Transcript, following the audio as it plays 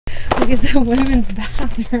at the women's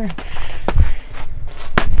bathroom.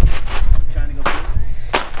 Trying to go pee?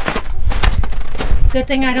 Good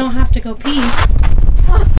thing I don't have to go pee.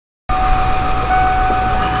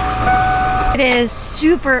 It is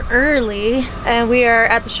super early and we are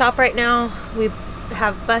at the shop right now. We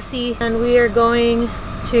have Bussy and we are going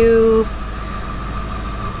to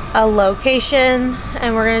a location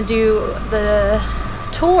and we're gonna do the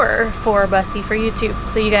tour for Bussy for YouTube.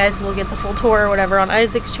 So you guys will get the full tour or whatever on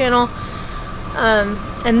Isaac's channel.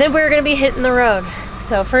 And then we're gonna be hitting the road.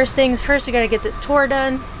 So first things first, we gotta get this tour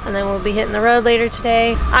done and then we'll be hitting the road later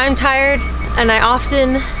today. I'm tired and I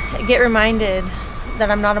often get reminded that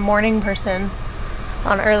I'm not a morning person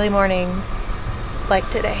on early mornings like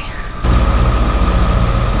today.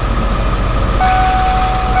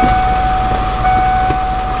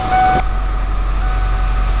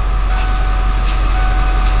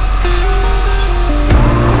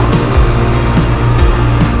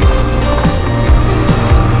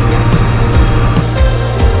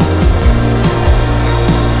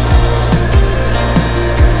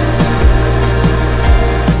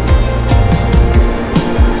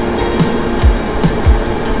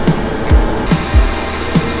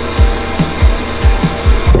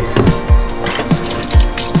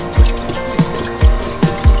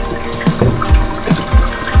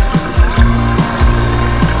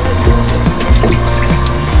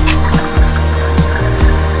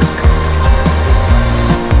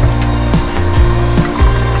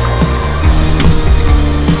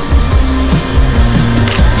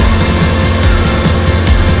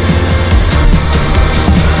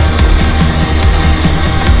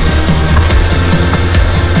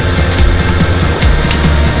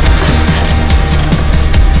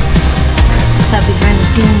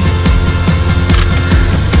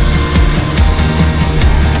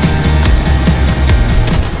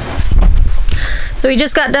 So we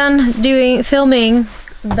just got done filming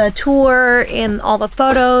the tour and all the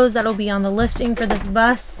photos that'll be on the listing for this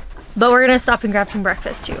bus. But we're gonna stop and grab some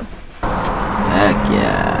breakfast too. Heck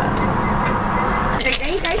yeah.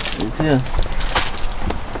 Hey guys. Me too.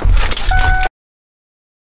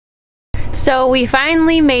 So we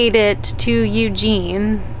finally made it to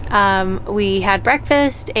Eugene. We had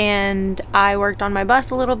breakfast and I worked on my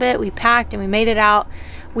bus a little bit. We packed and we made it out.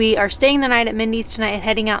 We are staying the night at Mindy's tonight and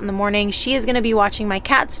heading out in the morning. She is going to be watching my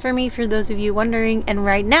cats for me, for those of you wondering. And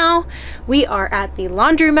right now, we are at the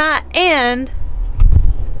laundromat and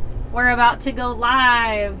we're about to go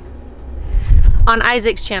live on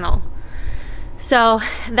Isaac's channel. So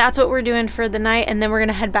that's what we're doing for the night, and then we're going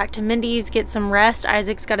to head back to Mindy's, get some rest.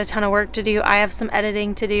 Isaac's got a ton of work to do. I have some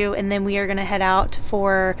editing to do, and then we are going to head out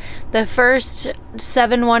for the first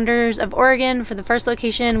 7 wonders of Oregon for the first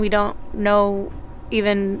location. We don't know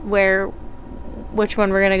even which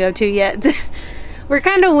one we're gonna go to yet. We're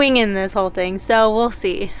kind of winging this whole thing, so we'll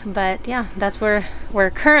see. But yeah, that's where we're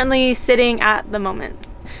currently sitting at the moment.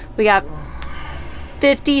 We got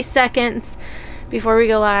 50 seconds before we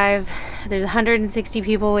go live. There's 160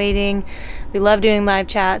 people waiting. We love doing live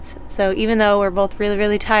chats, so even though we're both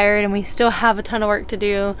really tired and we still have a ton of work to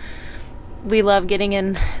do, we love getting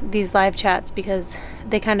in these live chats because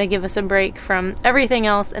they kind of give us a break from everything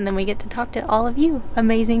else, and then we get to talk to all of you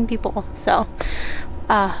amazing people. So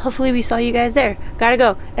hopefully we saw you guys there. Gotta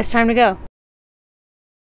go. It's time to go.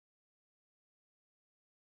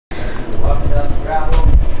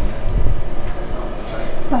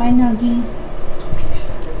 Bye, Nuggies.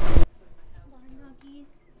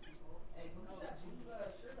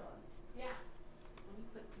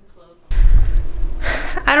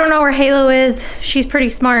 I don't know where Halo is. She's pretty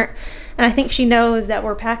smart, and I think she knows that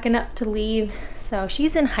we're packing up to leave, so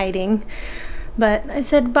she's in hiding. But I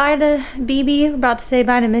said bye to BB, we're about to say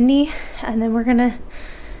bye to Mindy, and then we're gonna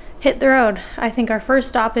hit the road. I think our first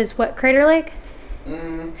stop is what, Crater Lake?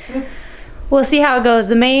 Mm-hmm. We'll see how it goes.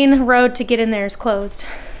 The main road to get in there is closed.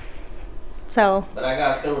 So. But I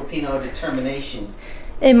got Filipino determination.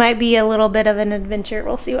 It might be a little bit of an adventure.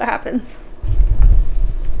 We'll see what happens.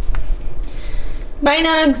 Bye,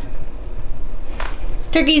 Nugs.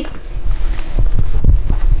 Turkeys.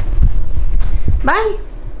 Bye.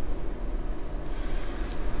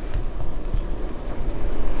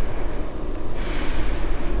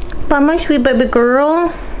 Bye, my sweet baby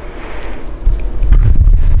girl.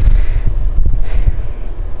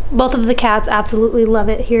 Both of the cats absolutely love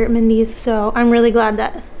it here at Mindy's, so I'm really glad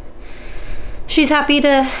that she's happy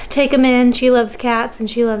to take them in. She loves cats and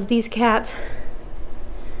she loves these cats.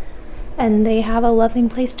 And they have a loving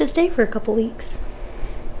place to stay for a couple weeks.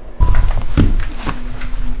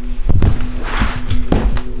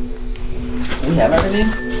 We have everything?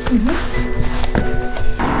 Mm-hmm.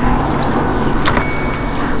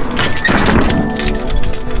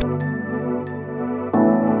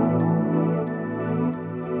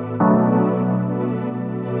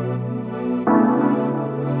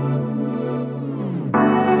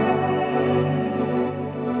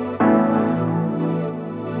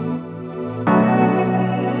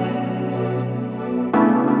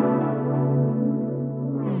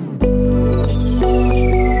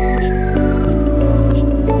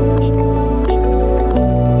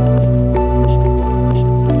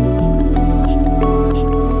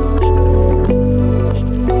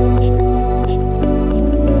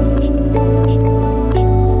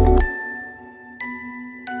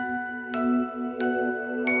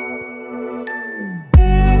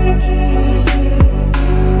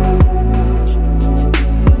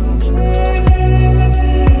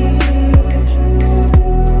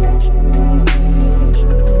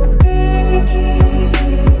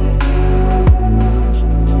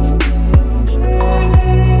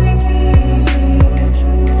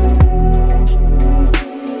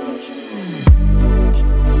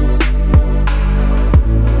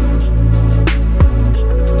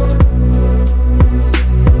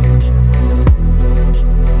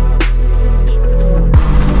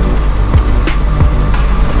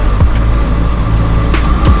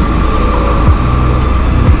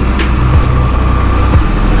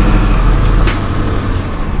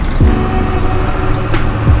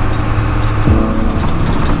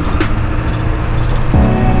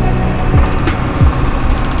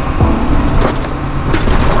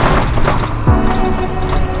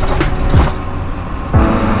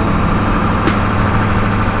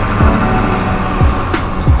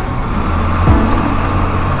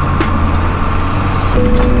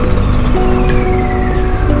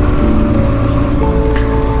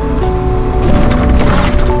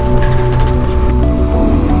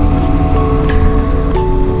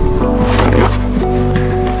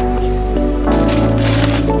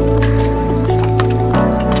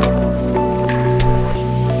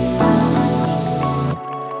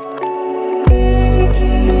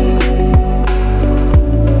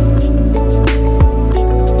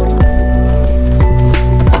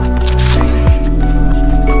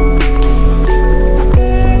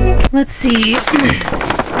 Let's see.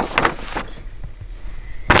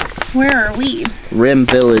 Where are we? Rim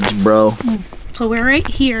Village, bro. So we're right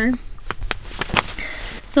here.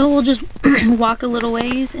 So we'll just walk a little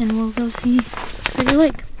ways and we'll go see Crater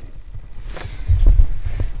Lake.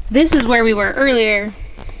 This is where we were earlier.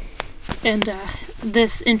 And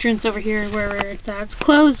this entrance over here where it's at, it's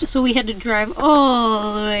closed. So we had to drive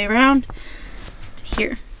all the way around to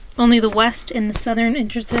here. Only the west and the southern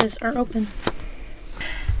entrances are open.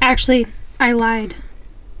 Actually, I lied.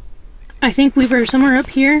 I think we were somewhere up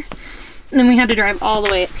here. And then we had to drive all the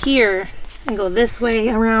way up here and go this way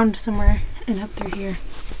around somewhere and up through here.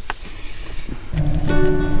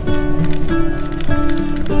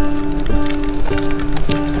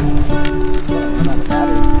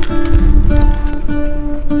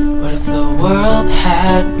 What if the world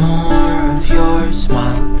had more of your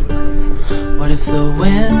smile? What if the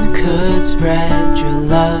wind could spread your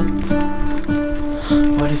love?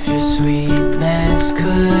 What if your sweetness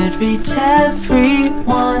could reach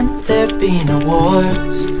everyone? There'd be no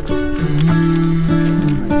wars.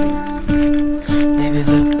 Maybe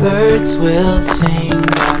the birds will sing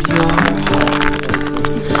about your heart.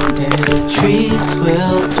 Maybe the trees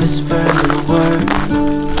will whisper the word.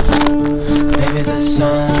 Maybe the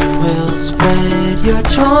sun will spread your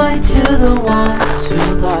joy to the ones who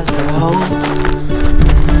lost their hope.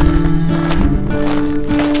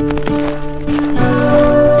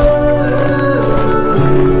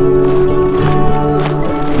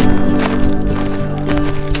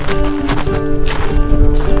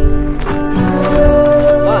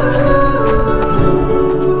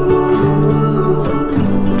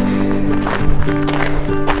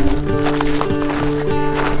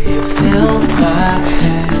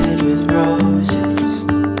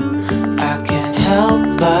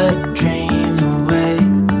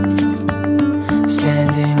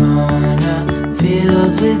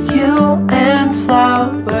 With you and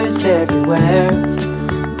flowers everywhere.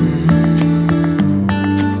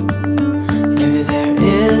 Maybe there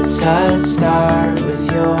is a star with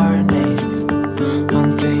your name.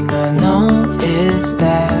 One thing I know is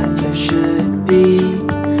that there should be.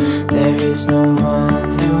 There is no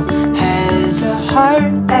one who has a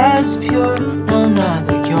heart as pure. No, not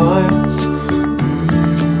like yours.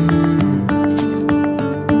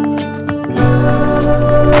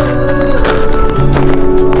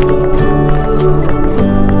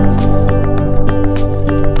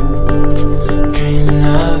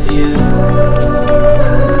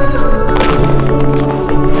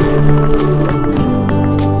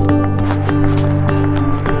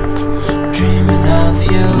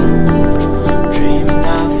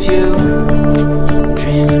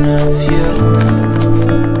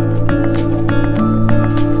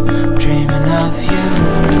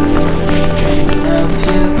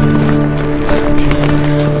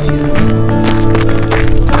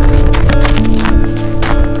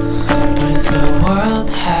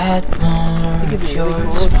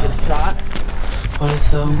 What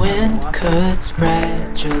if the wind could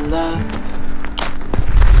spread your love?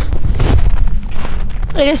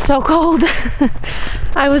 It is so cold.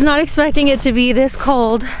 I was not expecting it to be this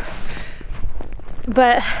cold,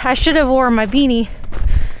 but I should have worn my beanie.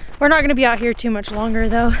 We're not going to be out here too much longer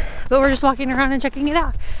though, but we're just walking around and checking it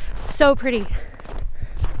out. It's so pretty.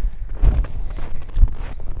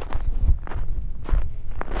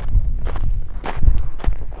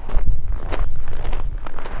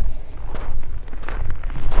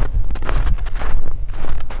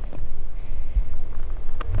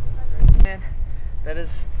 That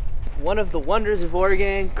is one of the wonders of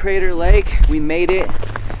Oregon, Crater Lake. We made it.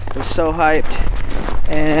 We're so hyped,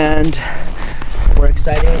 and we're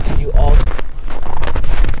excited to do all.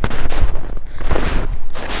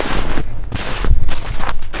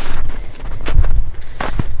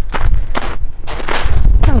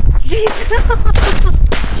 Oh, jeez.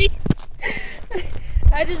 Jeez.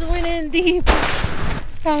 I just went in deep.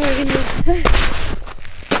 Oh my goodness.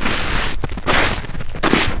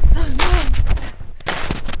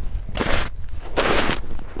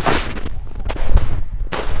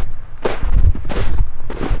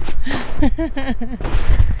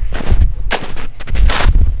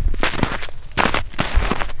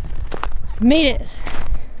 Made it.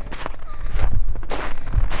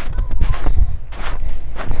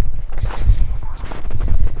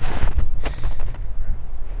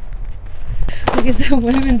 Look at the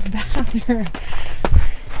women's bathroom.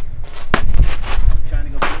 Trying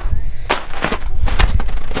to go pee?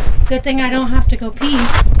 Good thing I don't have to go pee.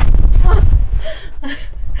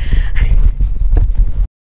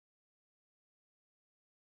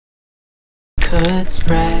 Could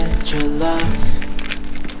spread your love.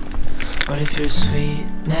 What if your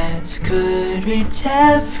sweetness could reach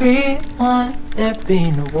everyone? There'd be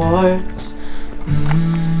no wars.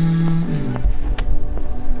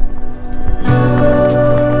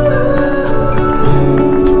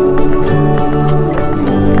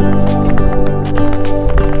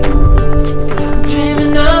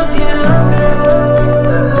 Dreaming of you.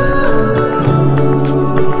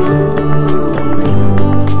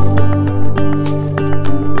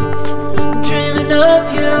 Dreaming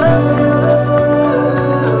of you.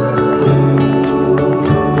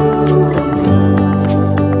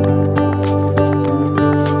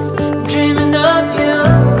 Dreaming of you.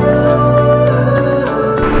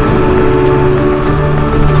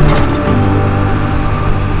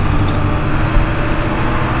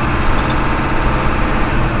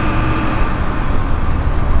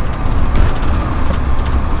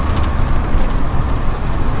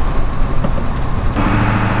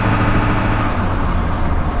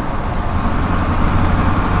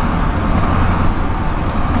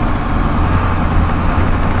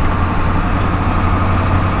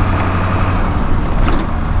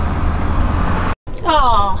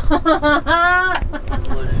 Oh.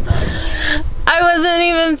 I wasn't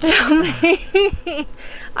even filming.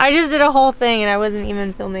 I just did a whole thing and I wasn't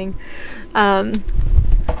even filming.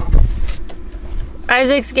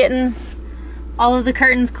 Isaac's getting all of the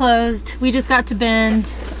curtains closed. We just got to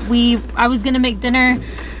Bend. I was gonna make dinner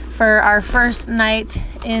for our first night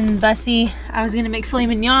in Bussy. I was gonna make filet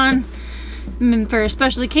mignon for a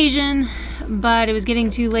special occasion, but it was getting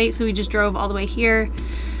too late, so we just drove all the way here.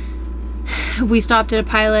 We stopped at a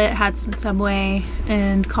Pilot, had some Subway,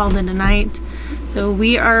 and called it a night. So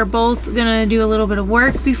we are both gonna do a little bit of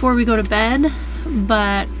work before we go to bed,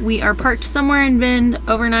 but we are parked somewhere in Bend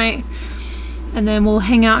overnight, and then we'll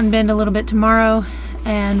hang out in Bend a little bit tomorrow,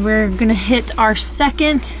 and we're gonna hit our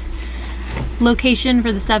second location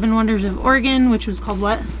for the 7 Wonders of Oregon, which was called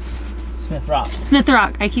what? Smith Rock. Smith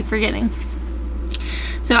Rock, I keep forgetting.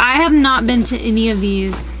 So I have not been to any of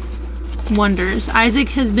these wonders. Isaac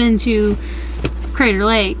has been to Crater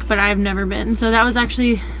Lake, but I've never been. So that was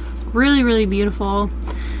actually really, really beautiful.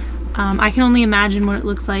 I can only imagine what it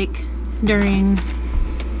looks like during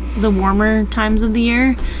the warmer times of the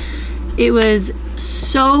year. It was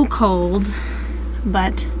so cold,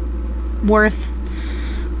 but worth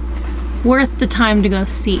the time to go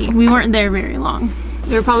see. We weren't there very long.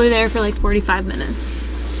 We were probably there for like 45 minutes.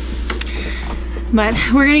 But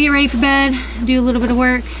we're gonna get ready for bed, do a little bit of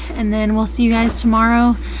work, and then we'll see you guys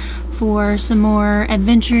tomorrow for some more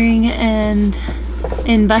adventuring and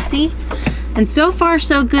in Bussy. And so far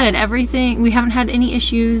so good. Everything, we haven't had any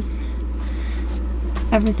issues.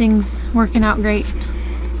 Everything's working out great.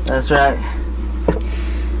 That's right.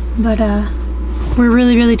 But we're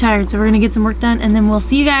really, really tired, so we're gonna get some work done, and then we'll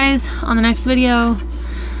see you guys on the next video.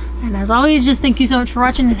 And as always, just thank you so much for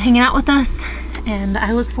watching and hanging out with us, and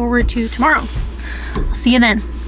I look forward to tomorrow. I'll see you then.